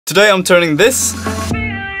Today I'm turning this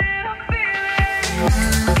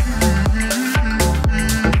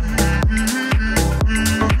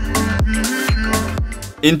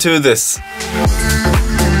into this.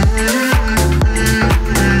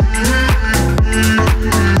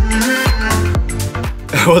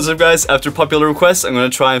 What's up guys, after popular requests I'm gonna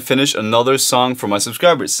try and finish another song for my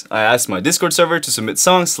subscribers. I asked my Discord server to submit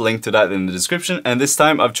songs, link to that in the description, and this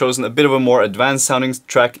time I've chosen a bit of a more advanced sounding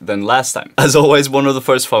track than last time. As always, one of the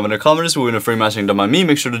first 500 commenters will win a free mastering done by me.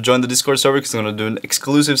 Make sure to join the Discord server because I'm gonna do an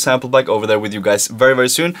exclusive sample pack over there with you guys very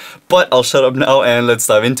soon, but I'll shut up now and let's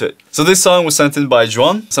dive into it. So this song was sent in by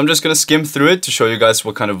Jonas, so I'm just gonna skim through it to show you guys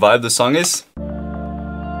what kind of vibe the song is.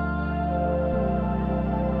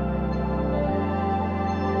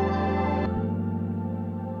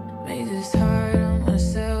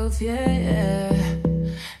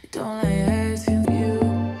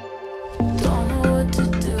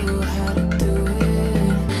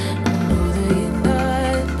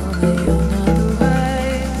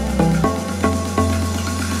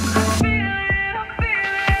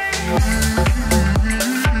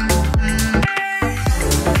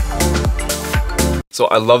 So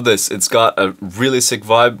I love this. It's got a really sick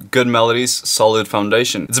vibe, good melodies, solid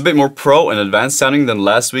foundation. It's a bit more pro and advanced sounding than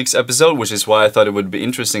last week's episode, which is why I thought it would be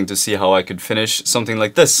interesting to see how I could finish something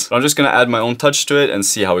like this. But I'm just gonna add my own touch to it and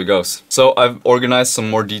see how it goes. So I've organized some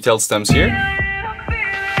more detailed stems here.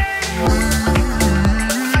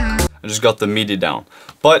 I just got the MIDI down.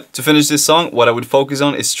 But to finish this song, what I would focus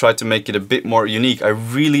on is try to make it a bit more unique. I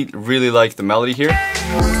really like the melody here.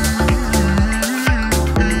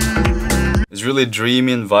 It's really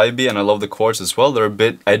dreamy and vibey, and I love the chords as well. They're a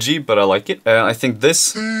bit edgy, but I like it. I think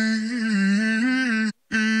this...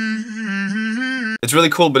 it's really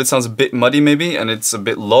cool, but it sounds a bit muddy maybe, and it's a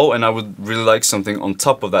bit low, and I would really like something on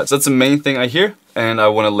top of that. So that's the main thing I hear, and I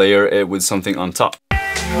want to layer it with something on top.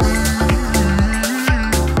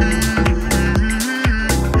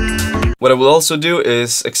 What I will also do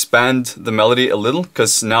is expand the melody a little,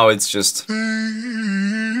 because now it's just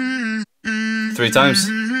 3 times.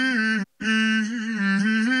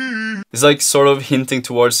 It's like sort of hinting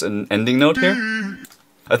towards an ending note here.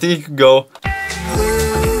 I think you could go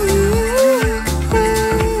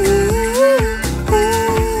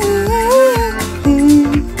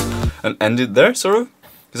and end it there, sort of,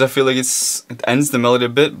 because I feel like it ends the melody a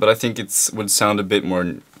bit, but I think it would sound a bit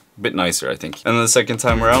nicer, I think. And then the second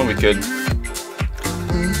time around we could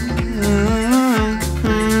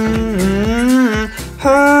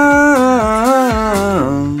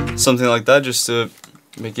something like that, just to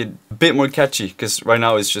make it a bit more catchy, because right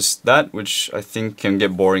now it's just that, which I think can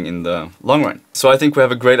get boring in the long run. So I think we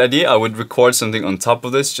have a great idea. I would record something on top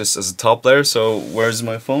of this just as a top layer. So where's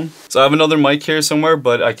my phone? So I have another mic here somewhere,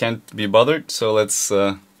 but I can't be bothered, so let's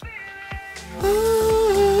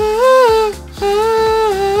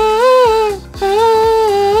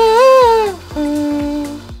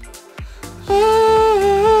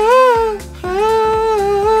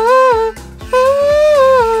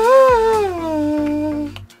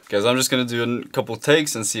guys, I'm just gonna do a couple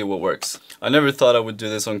takes and see what works. I never thought I would do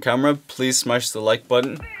this on camera. Please smash the like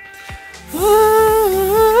button.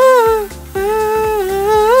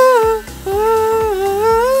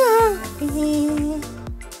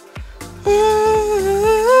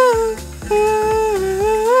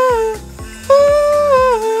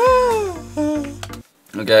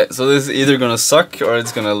 Okay, so this is either gonna suck or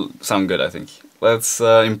it's gonna sound good, I think. Let's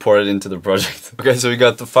import it into the project. Okay, so we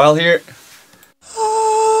got the file here.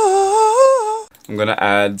 I'm gonna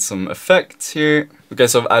add some effects here. Okay,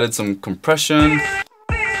 so I've added some compression.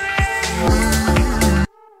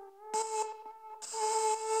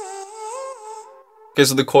 Okay,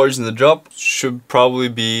 so the chords in the drop should probably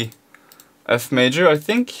be F major, I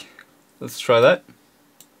think. Let's try that.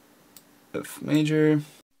 F major.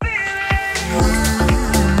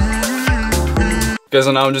 Okay,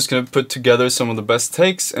 so now I'm just gonna put together some of the best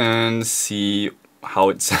takes and see how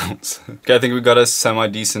it sounds. Okay, I think we got a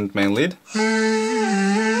semi-decent main lead.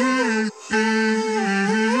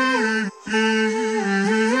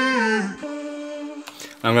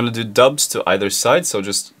 I'm gonna do dubs to either side, so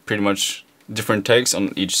just pretty much different takes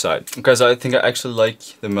on each side. Okay, so I think I actually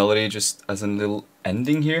like the melody just as a little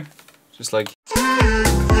ending here. Just like...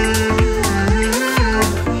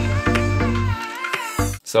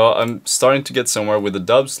 So I'm starting to get somewhere with the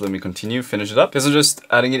dubs. Let me continue, finish it up. Because I'm just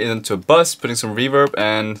adding it into a bus, putting some reverb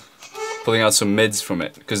and pulling out some mids from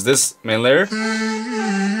it. Because this main layer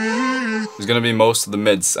is gonna be most of the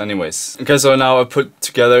mids anyways. Okay, so now I put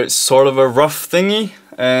together sort of a rough thingy.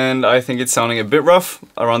 And I think it's sounding a bit rough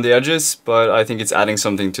around the edges, but I think it's adding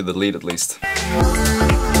something to the lead at least.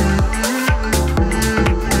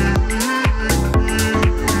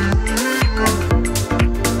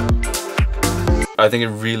 think it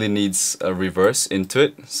really needs a reverse into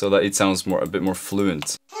it so that it sounds a bit more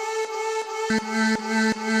fluent.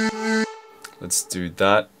 Let's do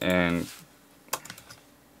that and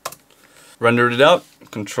render it out.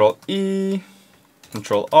 Control E,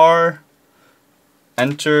 Control R,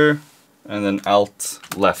 Enter, and then Alt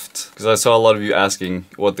left. Because I saw a lot of you asking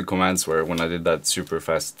what the commands were when I did that super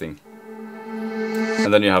fast thing.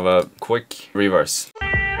 And then you have a quick reverse.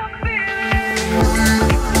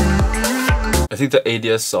 I think the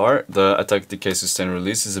ADSR, the Attack, Decay, Sustain,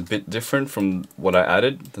 Release, is a bit different from what I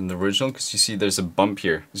added than the original, because you see there's a bump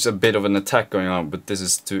here. There's a bit of an attack going on, but this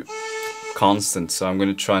is too constant, so I'm going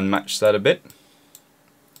to try and match that a bit.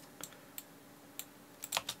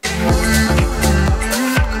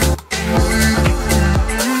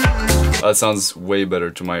 That sounds way better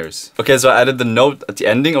to my ears. Okay, so I added the note at the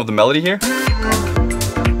ending of the melody here,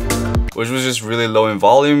 which was just really low in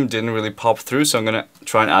volume, didn't really pop through, so I'm gonna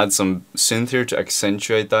try and add some synth here to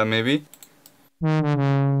accentuate that maybe.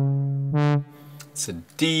 It's a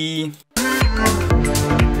D.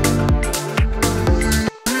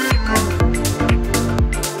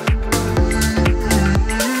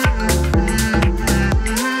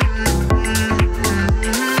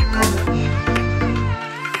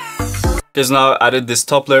 Okay, so now I added this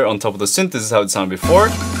top layer on top of the synth. This is how it sounded before.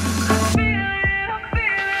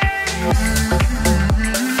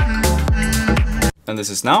 And this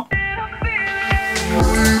is now.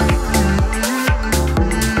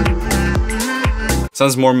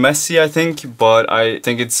 Sounds more messy, I think, but I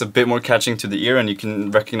think it's a bit more catching to the ear and you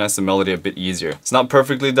can recognize the melody a bit easier. It's not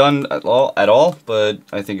perfectly done at all, but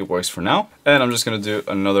I think it works for now. And I'm just gonna do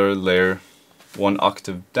another layer, 1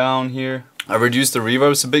 octave down here. I reduced the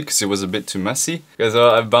reverbs a bit because it was a bit too messy. Okay, so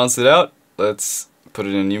I've bounced it out. Let's put it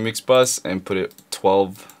in a new mix bus and put it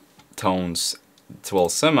 12 tones,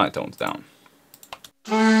 12 semitones down.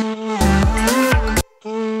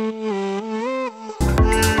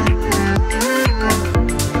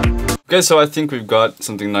 Okay, so I think we've got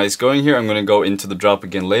something nice going here. I'm gonna go into the drop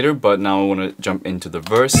again later, but now I want to jump into the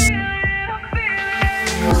verse.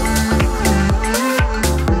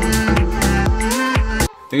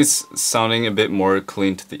 I think it's sounding a bit more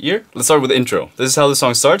clean to the ear. Let's start with the intro. This is how the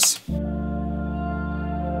song starts.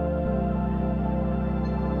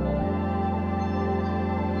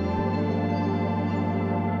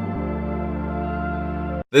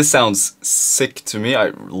 This sounds sick to me.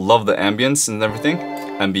 I love the ambience and everything.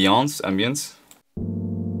 Ambience.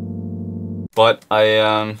 But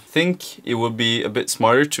I think it would be a bit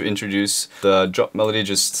smarter to introduce the drop melody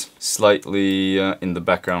just slightly in the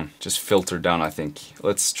background. Just filtered down, I think.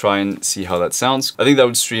 Let's try and see how that sounds. I think that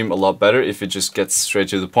would stream a lot better if it just gets straight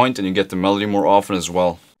to the point and you get the melody more often as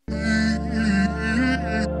well.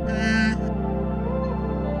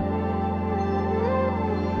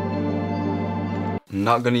 I'm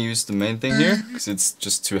not gonna use the main thing here because it's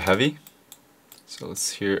just too heavy. So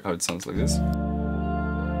let's hear how it sounds like this.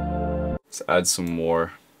 Let's add some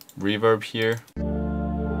more reverb here.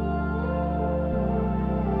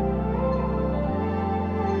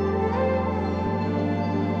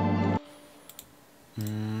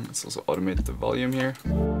 Let's also automate the volume here.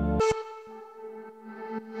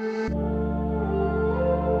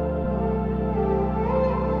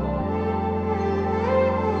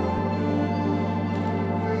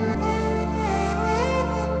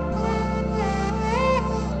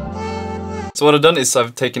 So what I've done is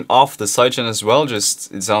I've taken off the sidechain as well,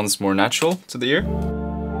 just it sounds more natural to the ear.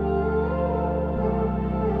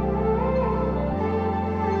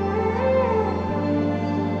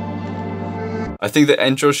 I think the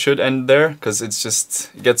intro should end there, because it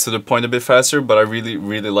gets to the point a bit faster, but I really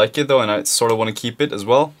like it though, and I sort of want to keep it as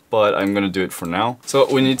well, but I'm gonna do it for now. So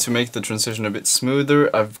we need to make the transition a bit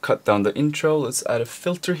smoother. I've cut down the intro. Let's add a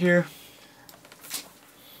filter here.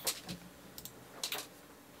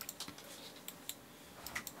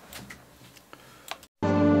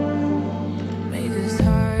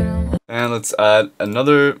 And let's add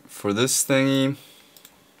another for this thingy.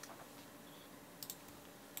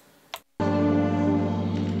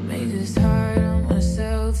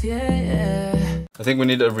 I think we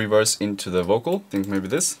need a reverse into the vocal. I think maybe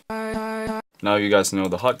this. Now you guys know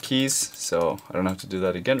the hotkeys, so I don't have to do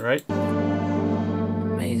that again, right?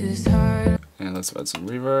 And let's add some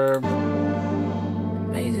reverb.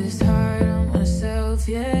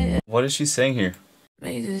 What is she saying here?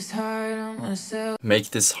 Make this hard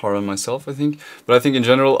on myself, I think. But I think in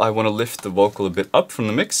general, I want to lift the vocal a bit up from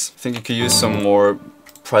the mix. I think you could use some more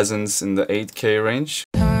presence in the 8K range.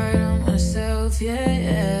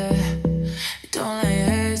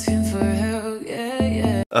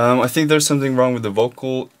 I think there's something wrong with the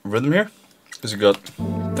vocal rhythm here. Because you got...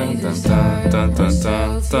 Dun,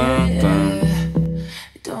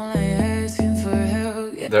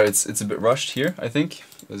 There, it's a bit rushed here, I think.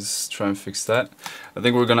 Let's try and fix that. I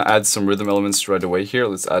think we're gonna add some rhythm elements right away here.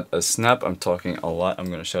 Let's add a snap. I'm talking a lot.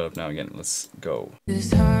 I'm gonna shut up now again. Let's go.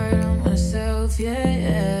 It's hard on myself,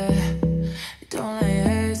 yeah. Don't like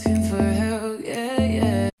asking for help,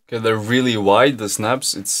 yeah. Okay, they're really wide, the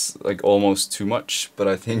snaps. It's like almost too much, but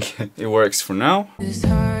I think it works for now. It's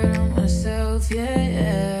hard on myself,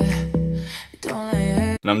 yeah. Don't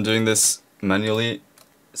like. And I'm doing this manually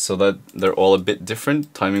so that they're all a bit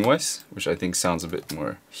different timing wise, which I think sounds a bit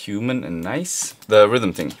more human and nice. The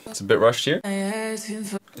rhythm thing, it's a bit rushed here.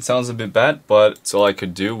 It sounds a bit bad, but it's all I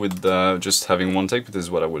could do with just having one take, but this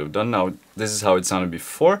is what I would have done. Now this is how it sounded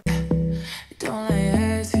before.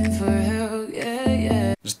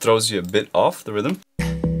 Just throws you a bit off the rhythm.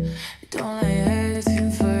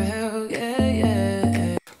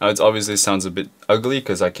 Now it obviously sounds a bit ugly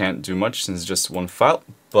because I can't do much since it's just one file,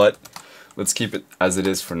 but let's keep it as it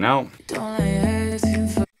is for now.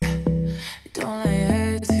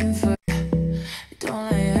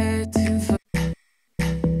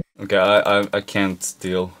 Okay, I can't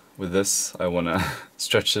deal with this. I wanna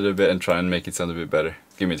stretch it a bit and try and make it sound a bit better.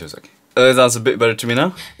 Give me 2 seconds. It sounds a bit better to me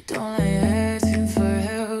now.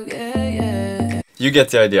 You get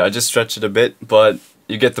the idea. I just stretch it a bit, but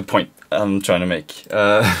you get the point I'm trying to make.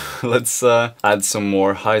 Let's add some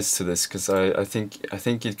more highs to this because I think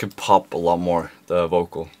it could pop a lot more, the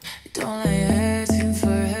vocal. I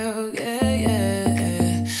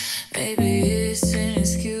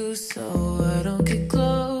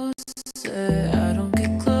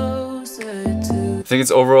think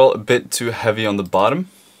it's overall a bit too heavy on the bottom,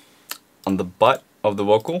 on the butt of the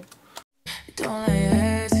vocal.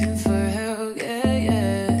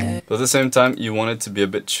 But at the same time, you want it to be a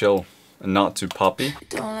bit chill and not too poppy.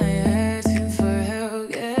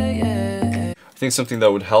 I think something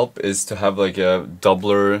that would help is to have like a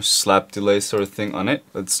doubler slap delay sort of thing on it.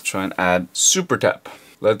 Let's try and add super tap.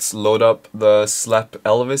 Let's load up the slap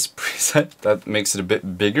Elvis preset. That makes it a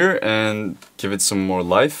bit bigger and give it some more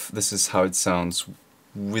life. This is how it sounds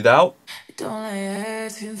without.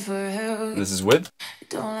 This is with.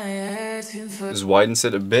 Just widens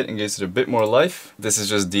it a bit and gives it a bit more life. This is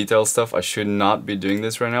just detail stuff. I should not be doing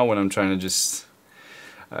this right now when I'm trying to just...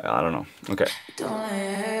 I don't know. Okay.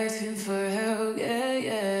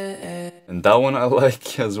 And that one I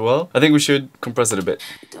like as well. I think we should compress it a bit.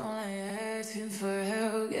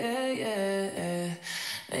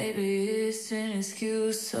 Maybe it's an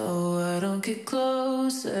excuse, so I don't get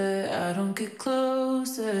closer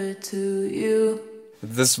to you.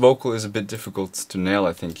 This vocal is a bit difficult to nail,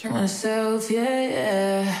 I think. Myself,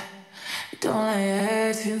 yeah. Don't like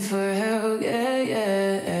asking for help,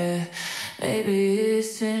 yeah. Maybe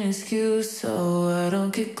it's an excuse, so I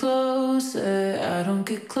don't get closer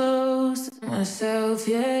myself,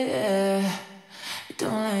 yeah.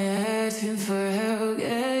 Don't like asking for help,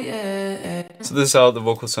 yeah. So this is how the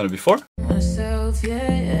vocal sounded before. Myself,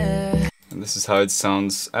 yeah. And this is how it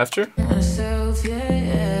sounds after. Myself,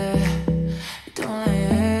 yeah.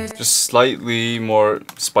 Just slightly more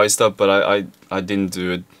spiced up, but I didn't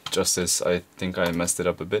do it justice. I think I messed it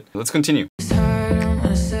up a bit. Let's continue.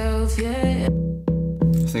 I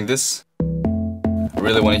think this, I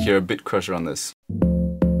really want to hear a bit crusher on this.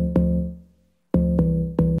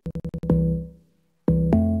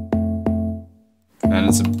 And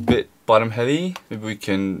it's a bit bottom heavy. Maybe we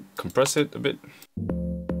can compress it a bit.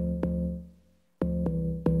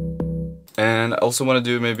 And I also want to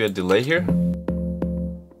do maybe a delay here.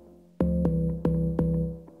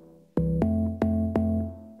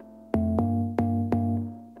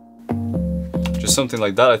 Just something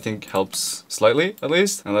like that I think helps slightly at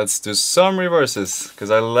least. And let's do some reverses because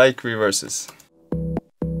I like reverses.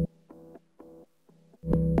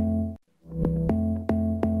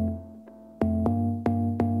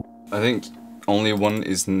 I think only one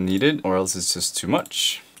is needed or else it's just too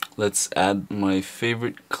much. Let's add my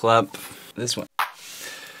favorite clap, this one,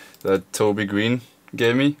 that Toby Green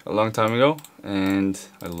gave me a long time ago, and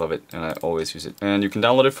I love it and I always use it. And you can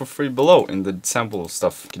download it for free below in the sample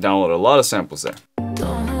stuff. You can download a lot of samples there.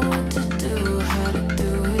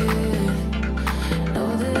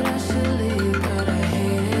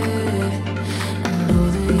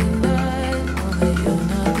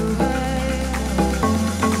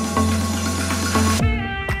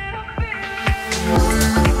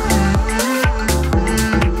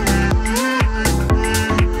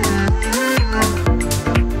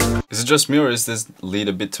 Is it just me or is this lead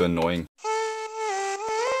a bit too annoying?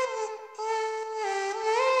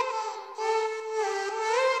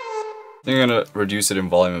 I think I'm gonna reduce it in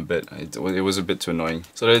volume a bit. It was a bit too annoying.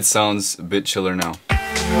 So that it sounds a bit chiller now.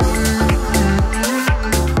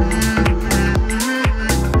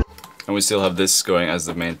 And we still have this going as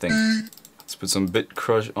the main thing. Let's put some bit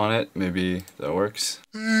crush on it. Maybe that works.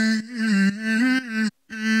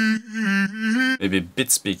 Maybe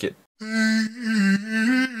bit speak it.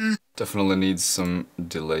 Definitely needs some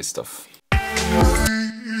delay stuff.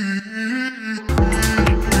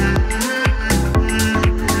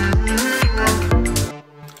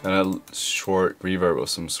 And a short reverb of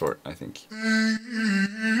some sort, I think.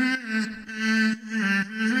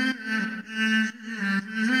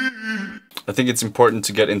 I think it's important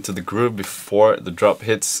to get into the groove before the drop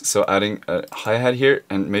hits, so adding a hi-hat here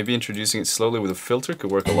and maybe introducing it slowly with a filter could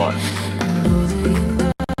work a lot.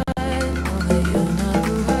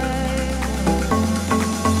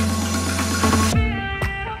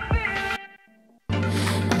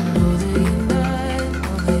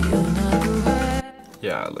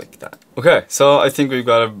 Yeah, I like that. Okay, so I think we've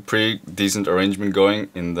got a pretty decent arrangement going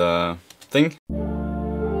in the thing.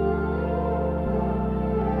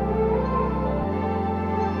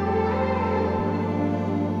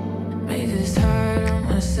 Make this hard on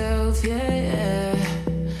myself, yeah, yeah.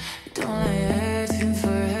 Don't like asking for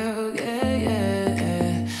help, yeah,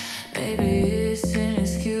 yeah. Maybe it's an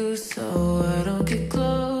excuse so I don't get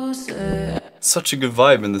closer. Such a good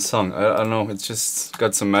vibe in the song. I don't know, it's just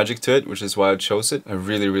got some magic to it, which is why I chose it. I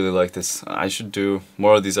really, really like this. I should do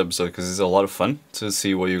more of these episodes because it's a lot of fun to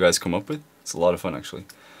see what you guys come up with. It's a lot of fun actually.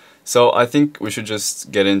 So I think we should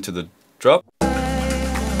just get into the drop.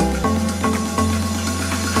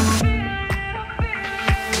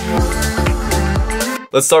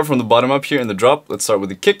 Let's start from the bottom up here in the drop. Let's start with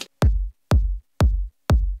the kick.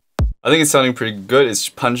 I think it's sounding pretty good. It's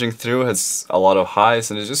punching through, has a lot of highs,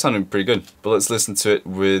 and it's just sounding pretty good. But let's listen to it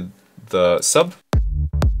with the sub.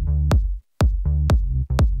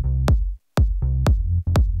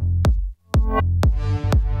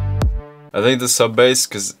 I think the sub bass,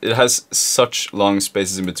 because it has such long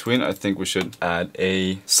spaces in between, I think we should add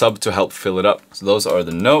a sub to help fill it up. So those are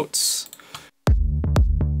the notes.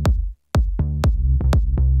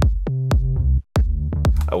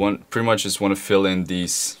 I pretty much just want to fill in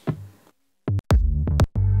these.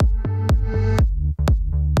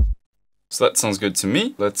 So that sounds good to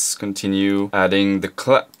me. Let's continue adding the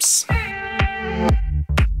claps.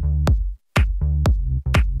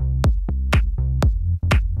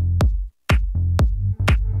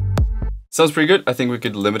 Sounds pretty good. I think we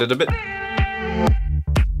could limit it a bit.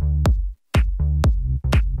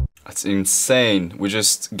 That's insane. We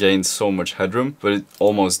just gained so much headroom, but it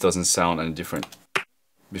almost doesn't sound any different.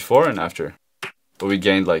 Before and after. But we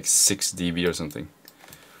gained like 6 dB or something.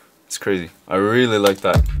 It's crazy. I really like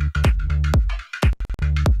that.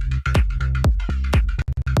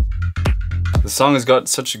 The song has got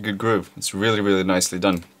such a good groove. It's really, really nicely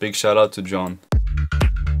done. Big shout out to John.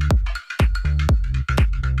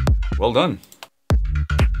 Well done.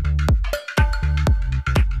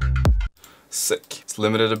 Sick. Let's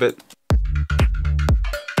limit it a bit.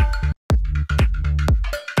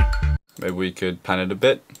 Maybe we could pan it a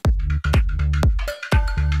bit.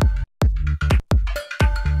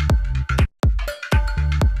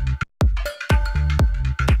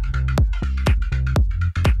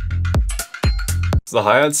 So the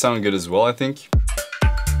hi-hats sound good as well, I think.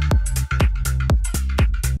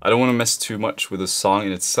 I don't want to mess too much with the song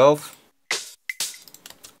in itself.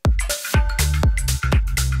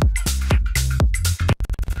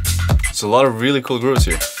 There's a lot of really cool grooves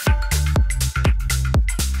here.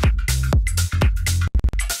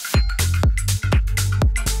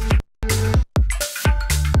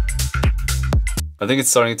 I think it's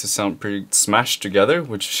starting to sound pretty smashed together,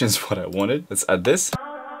 which is what I wanted. Let's add this.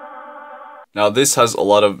 Now this has a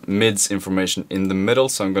lot of mids information in the middle,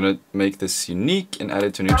 so I'm gonna make this unique and add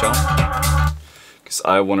it to a new channel. Because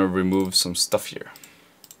I want to remove some stuff here.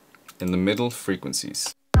 In the middle,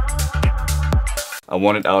 frequencies. I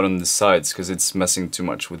want it out on the sides because it's messing too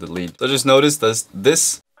much with the lead. So I just noticed that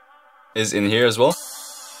this is in here as well.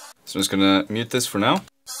 So I'm just gonna mute this for now.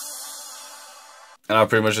 And I've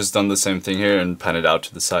pretty much just done the same thing here and pan it out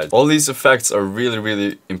to the side. All these effects are really,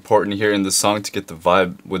 really important here in the song to get the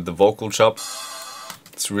vibe with the vocal chop.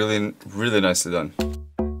 It's really, really nicely done.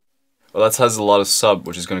 Well, that has a lot of sub,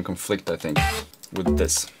 which is going to conflict, I think, with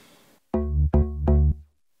this.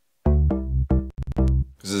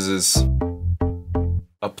 This is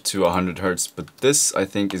up to 100 Hertz, but this, I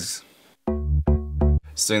think, is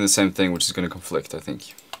doing the same thing, which is going to conflict, I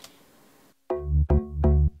think.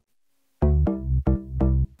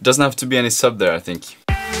 Doesn't have to be any sub there, I think.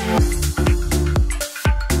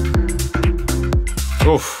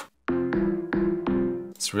 Oof.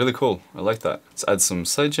 It's really cool. I like that. Let's add some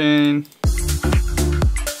sidechain.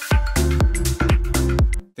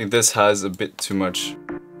 I think this has a bit too much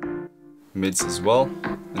mids as well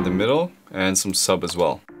in the middle, and some sub as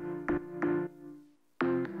well.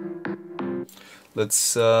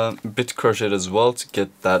 Let's bit crush it as well to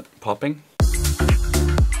get that popping. I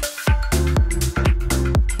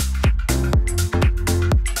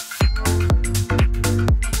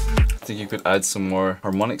think you could add some more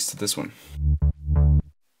harmonics to this one.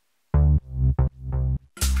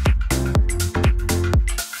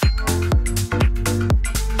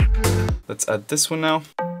 Let's add this one now.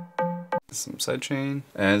 Some sidechain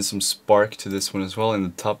and some spark to this one as well in the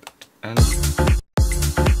top end.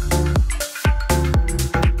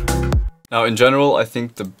 Now in general, I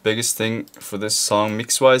think the biggest thing for this song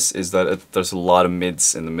mix-wise is that there's a lot of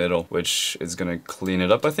mids in the middle, which is gonna clean it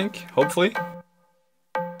up, I think, hopefully.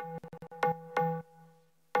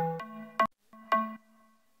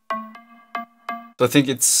 So I think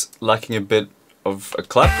it's lacking a bit of a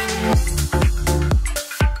clap.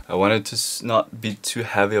 I want it to not be too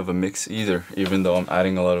heavy of a mix either, even though I'm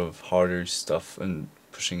adding a lot of harder stuff and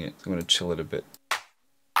pushing it. I'm gonna chill it a bit.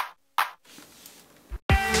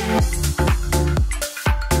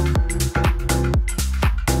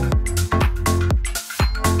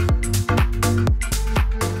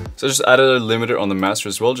 So I just added a limiter on the master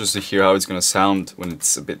as well, just to hear how it's gonna sound when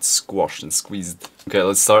it's a bit squashed and squeezed. Okay,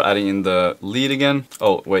 let's start adding in the lead again.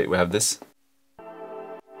 Oh wait, we have this.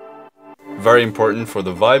 Very important for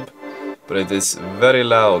the vibe, but it is very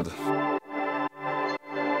loud.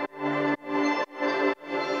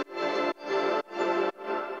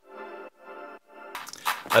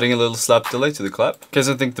 Adding a little slap delay to the clap, because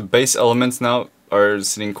I think the bass elements now are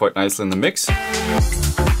sitting quite nicely in the mix.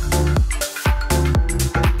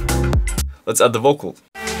 Let's add the vocal.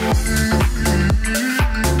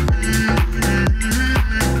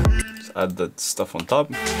 Just add the stuff on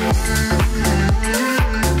top.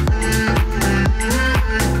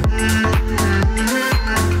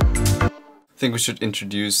 I think we should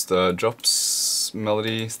introduce the drops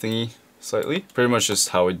melody thingy slightly. Pretty much just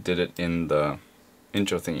how we did it in the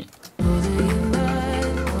intro thingy.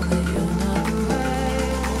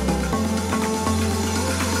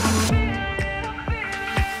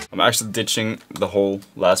 I'm actually ditching the whole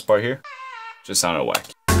last part here. Just sounded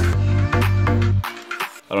whack.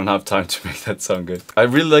 I don't have time to make that sound good. I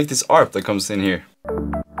really like this ARP that comes in here.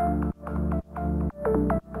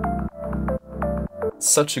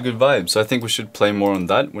 Such a good vibe, so I think we should play more on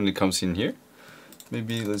that when it comes in here.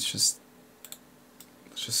 Maybe let's just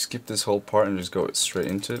skip this whole part and just go straight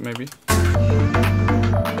into it maybe.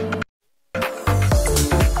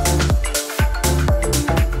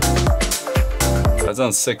 That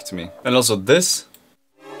sounds sick to me. And also this.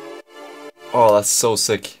 Oh, that's so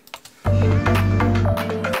sick.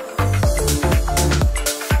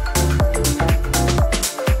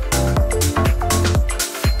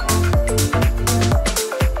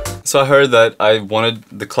 So I heard that I wanted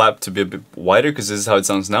the clap to be a bit wider because this is how it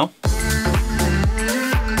sounds now.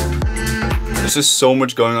 There's just so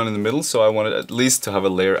much going on in the middle, so I wanted at least to have a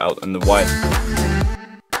layer out on the wide.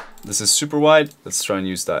 This is super wide. Let's try and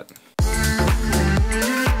use that.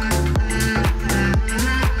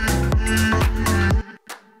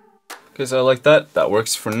 Okay, so I like that. That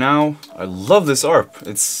works for now. I love this ARP.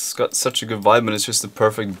 It's got such a good vibe and it's just the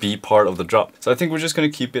perfect B part of the drop. So I think we're just gonna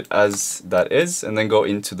keep it as that is and then go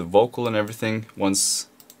into the vocal and everything once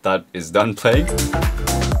that is done playing.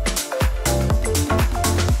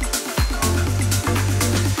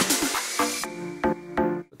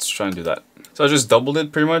 Let's try and do that. So I just doubled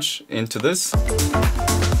it pretty much into this.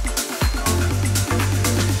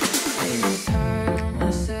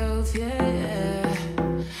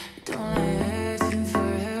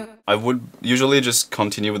 I would usually just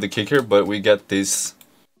continue with the kick here, but we get these,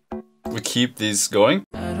 we keep these going.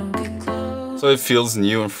 So it feels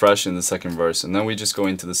new and fresh in the second verse, and then we just go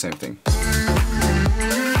into the same thing.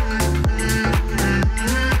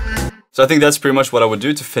 So I think that's pretty much what I would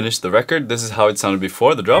do to finish the record. This is how it sounded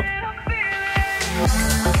before the drop.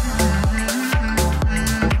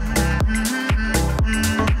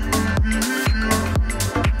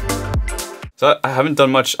 So I haven't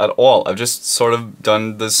done much at all. I've just sort of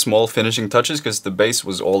done the small finishing touches because the bass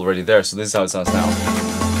was already there. So this is how it sounds now.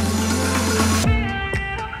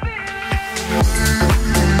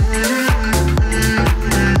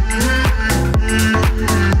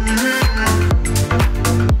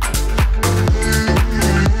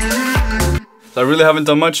 So I really haven't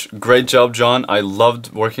done much. Great job, John. I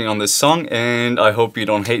loved working on this song, and I hope you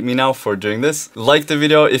don't hate me now for doing this. Like the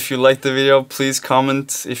video if you liked the video. Please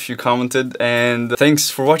comment if you commented, and thanks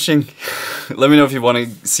for watching. Let me know if you want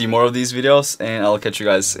to see more of these videos, and I'll catch you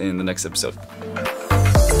guys in the next episode.